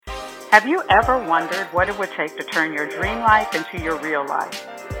Have you ever wondered what it would take to turn your dream life into your real life?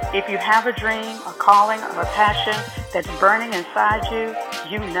 If you have a dream, a calling, or a passion that's burning inside you,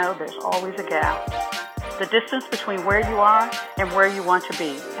 you know there's always a gap. The distance between where you are and where you want to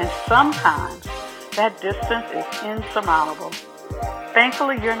be. And sometimes that distance is insurmountable.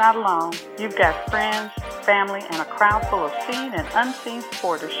 Thankfully, you're not alone. You've got friends, family, and a crowd full of seen and unseen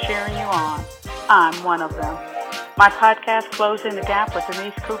supporters cheering you on. I'm one of them. My podcast, Closing the Gap with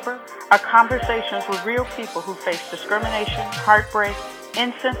Denise Cooper, are conversations with real people who face discrimination, heartbreak,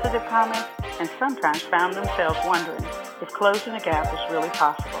 insensitive comments, and sometimes found themselves wondering if closing the gap is really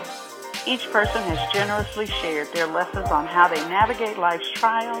possible. Each person has generously shared their lessons on how they navigate life's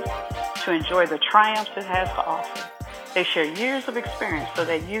trials to enjoy the triumphs it has to offer. They share years of experience so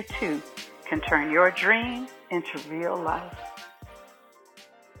that you too can turn your dream into real life.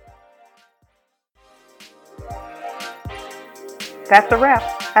 That's a wrap.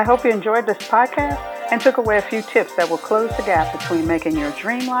 I hope you enjoyed this podcast and took away a few tips that will close the gap between making your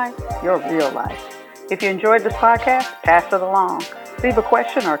dream life your real life. If you enjoyed this podcast, pass it along. Leave a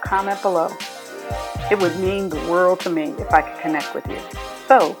question or a comment below. It would mean the world to me if I could connect with you.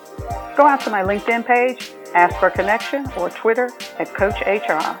 So, go out to my LinkedIn page, ask for a connection, or Twitter at Coach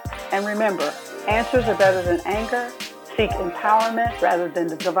HR. And remember, answers are better than anger. Seek empowerment rather than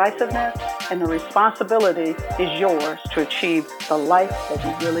the divisiveness, and the responsibility is yours to achieve the life that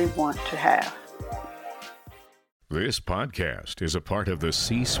you really want to have. This podcast is a part of the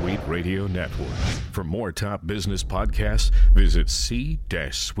C-Suite Radio Network. For more top business podcasts, visit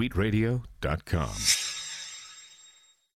c-suiteradio.com.